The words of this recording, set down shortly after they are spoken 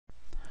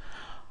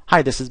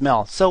Hi, this is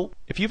Mel. So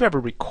if you've ever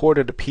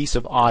recorded a piece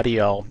of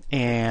audio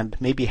and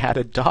maybe had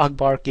a dog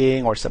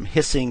barking or some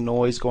hissing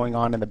noise going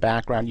on in the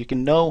background, you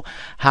can know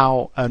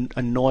how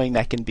annoying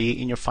that can be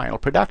in your final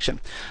production.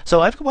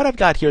 So what I've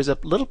got here is a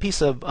little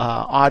piece of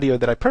audio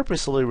that I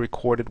purposely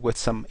recorded with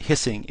some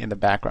hissing in the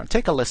background.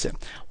 Take a listen.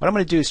 What I'm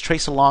going to do is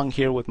trace along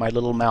here with my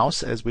little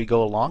mouse as we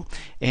go along.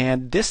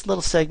 And this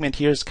little segment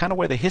here is kind of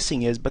where the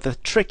hissing is, but the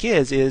trick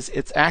is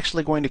it's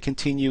actually going to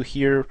continue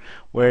here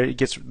where it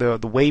gets the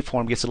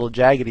waveform gets a little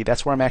jaggedy.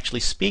 That's where I'm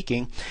actually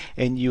speaking,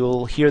 and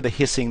you'll hear the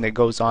hissing that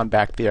goes on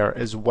back there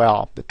as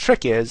well. The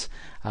trick is,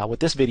 what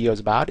this video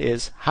is about,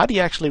 is how do you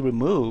actually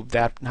remove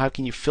that? How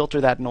can you filter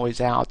that noise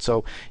out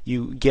so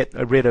you get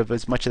rid of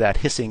as much of that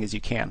hissing as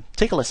you can?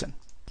 Take a listen.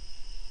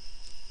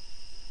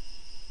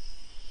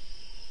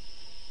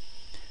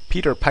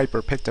 Peter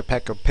Piper picked a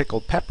peck of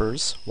pickled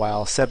peppers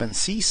while 7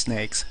 sea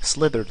snakes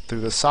slithered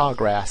through the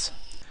sawgrass.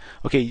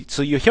 Okay,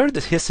 so you heard the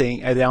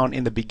hissing down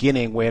in the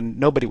beginning when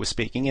nobody was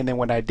speaking, and then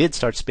when I did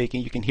start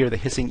speaking, you can hear the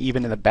hissing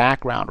even in the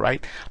background,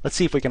 right? Let's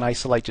see if we can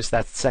isolate just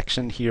that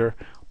section here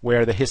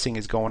where the hissing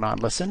is going on.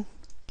 Listen.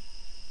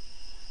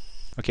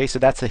 Okay, so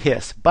that's a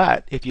hiss.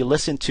 But if you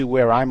listen to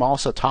where I'm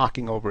also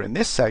talking over in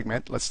this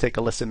segment, let's take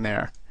a listen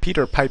there.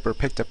 Peter Piper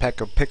picked a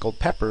peck of pickled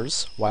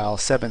peppers while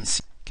 7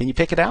 sea... Can you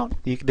pick it out?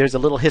 There's a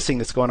little hissing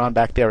that's going on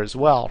back there as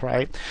well,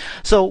 right?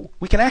 So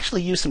we can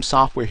actually use some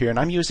software here, and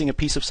I'm using a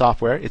piece of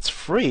software. It's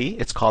free.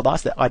 It's called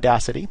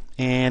Audacity,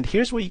 and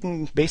here's where you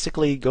can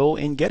basically go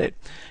and get it.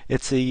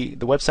 It's the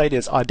website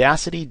is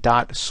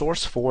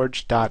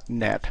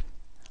audacity.sourceforge.net.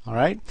 All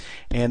right,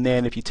 and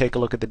then if you take a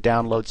look at the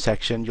download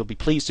section, you'll be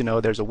pleased to know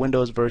there's a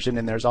Windows version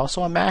and there's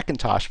also a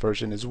Macintosh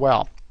version as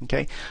well.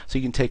 Okay, so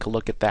you can take a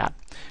look at that.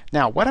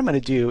 Now what I'm going to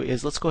do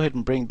is let's go ahead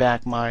and bring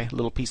back my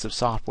little piece of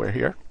software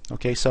here.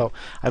 Okay, so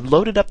I've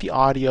loaded up the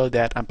audio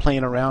that I'm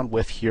playing around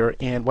with here,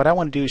 and what I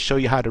want to do is show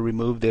you how to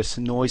remove this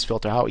noise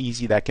filter, how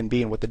easy that can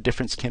be and what the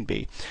difference can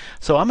be.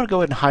 So I'm going to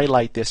go ahead and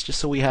highlight this just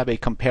so we have a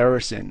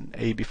comparison,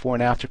 a before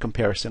and after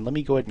comparison. Let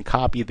me go ahead and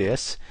copy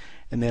this,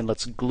 and then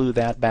let's glue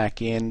that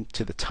back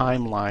into the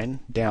timeline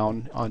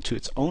down onto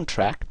its own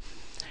track.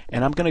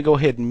 And I'm going to go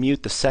ahead and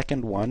mute the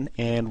second one,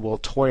 and we'll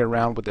toy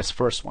around with this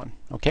first one.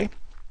 Okay,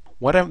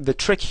 the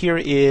trick here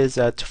is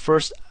to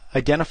first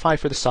identify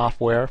for the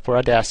software, for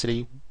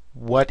Audacity,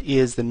 what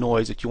is the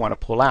noise that you want to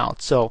pull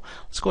out. So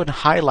let's go ahead and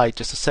highlight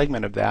just a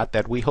segment of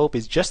that we hope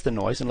is just the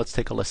noise, and let's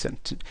take a listen.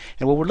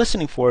 And what we're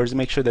listening for is to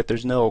make sure that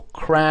there's no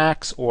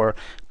cracks or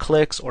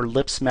clicks or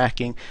lip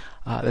smacking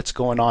that's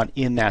going on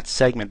in that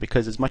segment,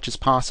 because as much as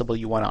possible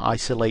you want to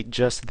isolate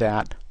just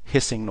that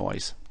hissing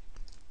noise.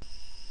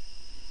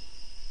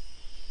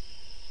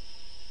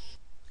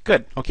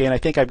 Good. Okay, and I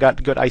think I've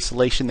got good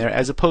isolation there,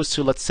 as opposed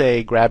to, let's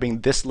say, grabbing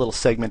this little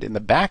segment in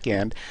the back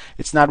end.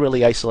 It's not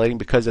really isolating,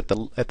 because at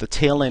the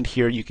tail end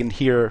here you can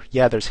hear,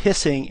 yeah, there's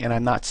hissing and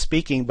I'm not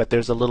speaking, but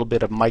there's a little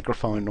bit of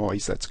microphone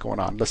noise that's going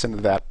on. Listen to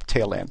that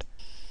tail end.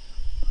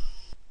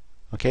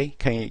 Okay,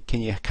 can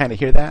you kind of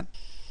hear that?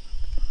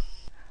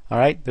 All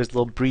right, there's a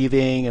little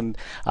breathing, and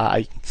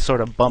I sort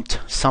of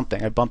bumped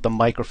something. I bumped the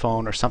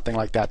microphone or something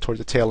like that towards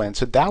the tail end.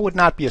 So that would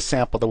not be a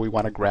sample that we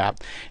want to grab.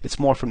 It's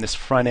more from this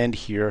front end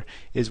here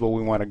is what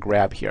we want to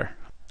grab here.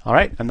 All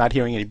right, I'm not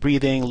hearing any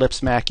breathing, lip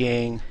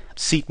smacking,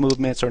 seat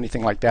movements, or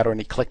anything like that, or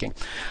any clicking.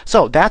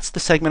 So that's the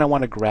segment I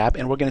want to grab,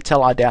 and we're going to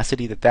tell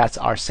Audacity that that's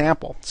our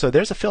sample. So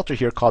there's a filter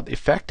here called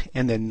Effect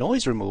and then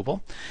Noise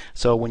Removal.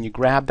 So when you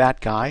grab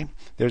that guy,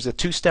 there's a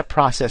two-step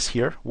process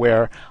here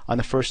where on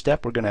the first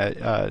step we're going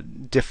to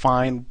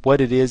define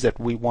what it is that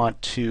we want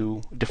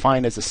to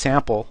define as a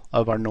sample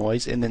of our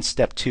noise, and then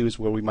step 2 is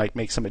where we might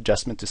make some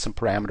adjustment to some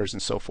parameters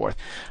and so forth.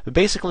 But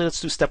basically,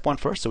 let's do step 1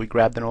 first. So we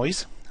grab the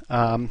noise.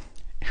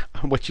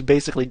 What you've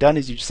basically done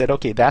is you just said,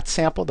 okay, that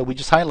sample that we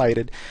just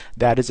highlighted,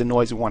 that is a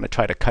noise we want to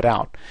try to cut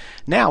out.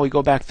 Now we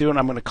go back through, and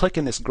I'm going to click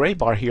in this gray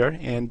bar here,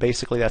 and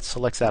basically that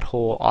selects that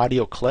whole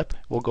audio clip.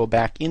 We'll go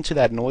back into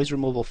that noise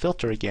removal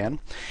filter again,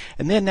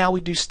 and then now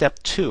we do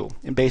step 2,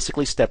 and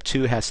basically step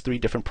 2 has 3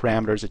 different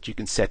parameters that you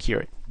can set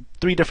here.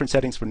 3 different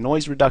settings for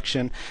noise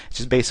reduction, which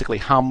is basically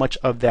how much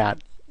of that,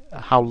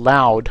 how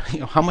loud,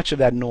 how much of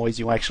that noise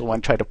you actually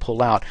want to try to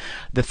pull out.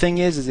 The thing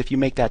is if you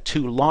make that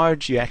too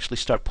large, you actually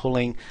start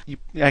pulling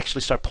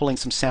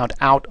some sound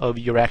out of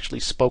your actually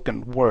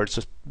spoken words.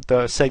 So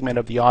the segment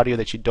of the audio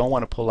that you don't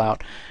want to pull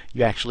out,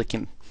 you actually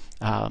can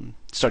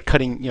start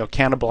cutting,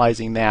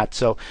 cannibalizing that.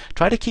 So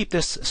try to keep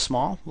this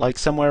small, like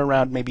somewhere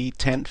around maybe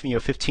 10,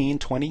 15,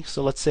 20.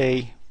 So let's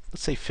say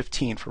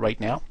 15 for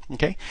right now.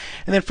 Okay,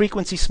 and then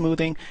frequency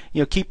smoothing,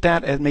 keep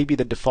that as maybe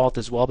the default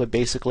as well, but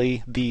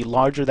basically the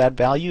larger that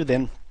value,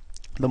 then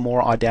the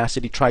more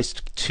Audacity tries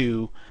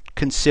to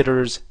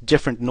considers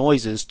different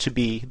noises to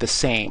be the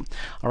same.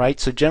 All right,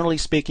 so generally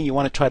speaking, you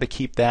want to try to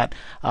keep that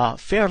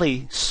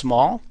fairly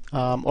small,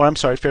 or I'm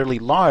sorry, fairly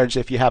large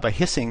if you have a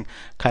hissing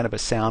kind of a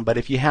sound. But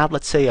if you have,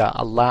 let's say,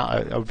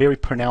 a very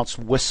pronounced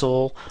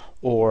whistle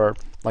or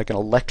like an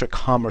electric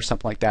hum or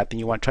something like that, then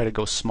you want to try to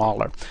go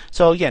smaller.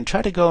 So again,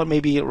 try to go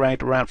maybe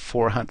right around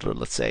 400,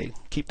 let's say.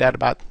 Keep that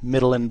about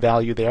middle end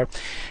value there.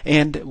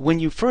 And when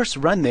you first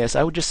run this,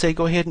 I would just say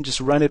go ahead and just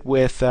run it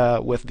with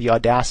the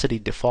Audacity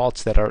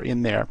defaults that are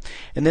in there.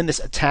 And then this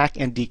attack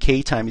and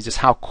decay time is just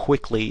how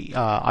quickly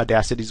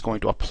Audacity is going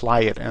to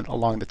apply it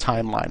along the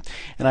timeline.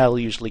 And I'll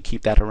usually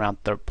keep that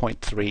around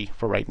 0.3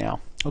 for right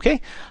now.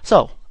 Okay,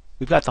 so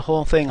we've got the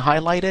whole thing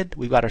highlighted,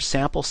 we've got our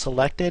sample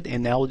selected,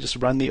 and now we'll just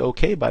run the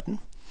OK button.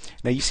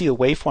 Now you see the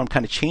waveform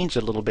kind of changed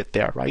a little bit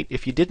there, right?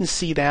 If you didn't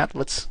see that,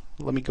 let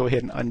me go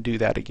ahead and undo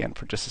that again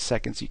for just a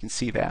second so you can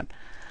see that.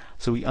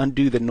 So we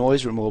undo the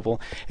noise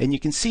removal, and you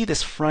can see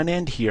this front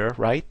end here,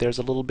 right? There's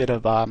a little bit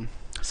of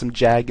some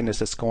jaggedness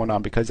that's going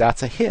on because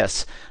that's a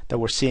hiss that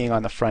we're seeing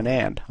on the front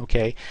end.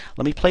 Okay,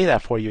 let me play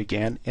that for you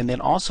again, and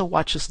then also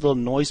watch this little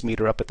noise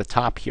meter up at the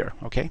top here.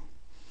 Okay,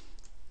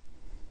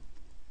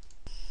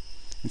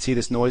 and see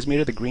this noise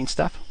meter, the green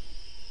stuff?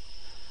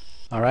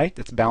 All right,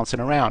 it's bouncing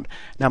around.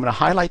 Now I'm going to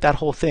highlight that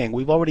whole thing.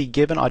 We've already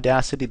given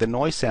Audacity the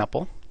noise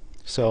sample,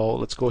 so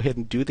let's go ahead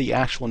and do the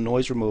actual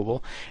noise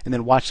removal and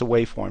then watch the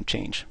waveform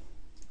change.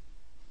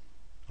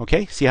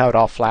 Okay, see how it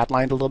all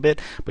flatlined a little bit?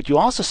 But you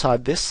also saw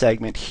this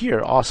segment here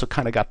also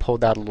kind of got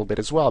pulled out a little bit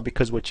as well,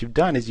 because what you've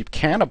done is you've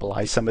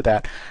cannibalized some of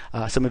that,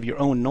 some of your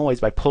own noise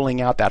by pulling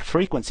out that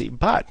frequency.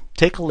 But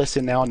take a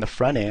listen now on the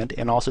front end,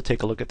 and also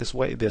take a look at this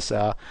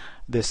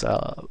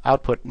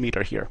output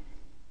meter here.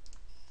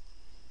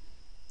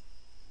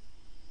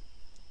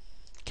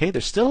 Okay,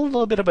 there's still a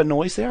little bit of a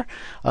noise there,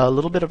 a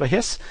little bit of a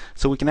hiss,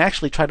 so we can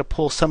actually try to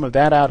pull some of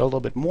that out a little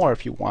bit more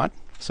if you want.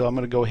 So I'm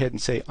going to go ahead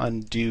and say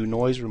undo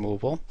noise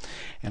removal,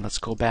 and let's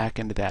go back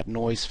into that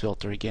noise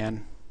filter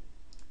again.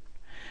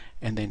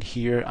 And then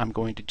here I'm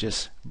going to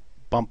just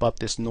bump up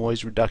this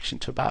noise reduction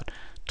to about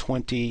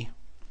 20,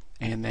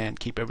 and then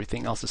keep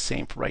everything else the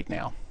same for right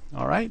now.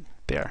 All right,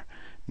 there.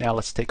 Now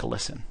let's take a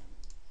listen.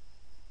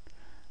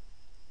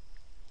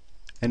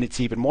 And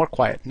it's even more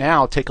quiet.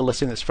 Now take a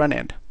listen to this front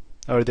end,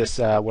 or this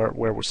where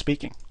we're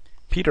speaking.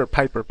 Peter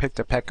Piper picked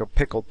a peck of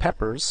pickled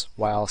peppers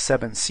while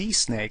 7 sea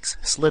snakes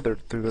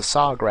slithered through the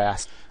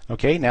sawgrass.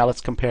 Okay, now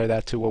let's compare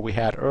that to what we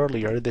had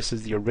earlier. This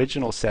is the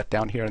original set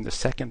down here on the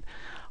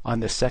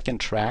second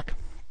track.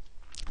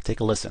 Take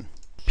a listen.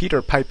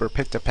 Peter Piper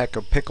picked a peck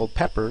of pickled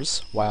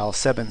peppers while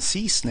 7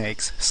 sea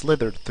snakes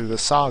slithered through the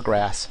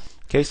sawgrass.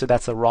 Okay, so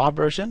that's the raw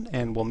version,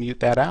 and we'll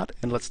mute that out,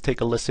 and let's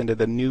take a listen to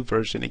the new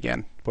version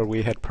again, where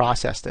we had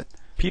processed it.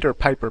 Peter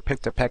Piper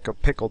picked a peck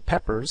of pickled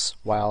peppers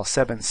while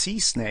 7 sea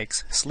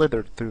snakes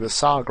slithered through the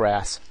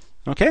sawgrass.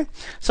 Okay,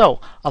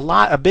 so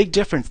a big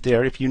difference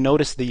there. If you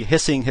notice, the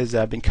hissing has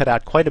been cut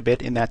out quite a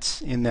bit, and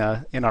that's in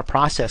our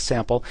process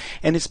sample,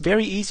 and it's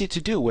very easy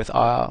to do with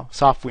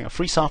software,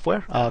 free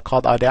software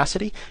called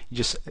Audacity. You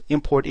just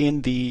import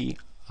in the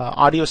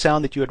audio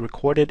sound that you had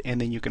recorded, and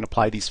then you can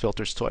apply these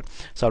filters to it.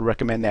 So I'd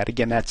recommend that.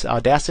 Again, that's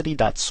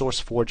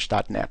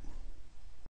audacity.sourceforge.net.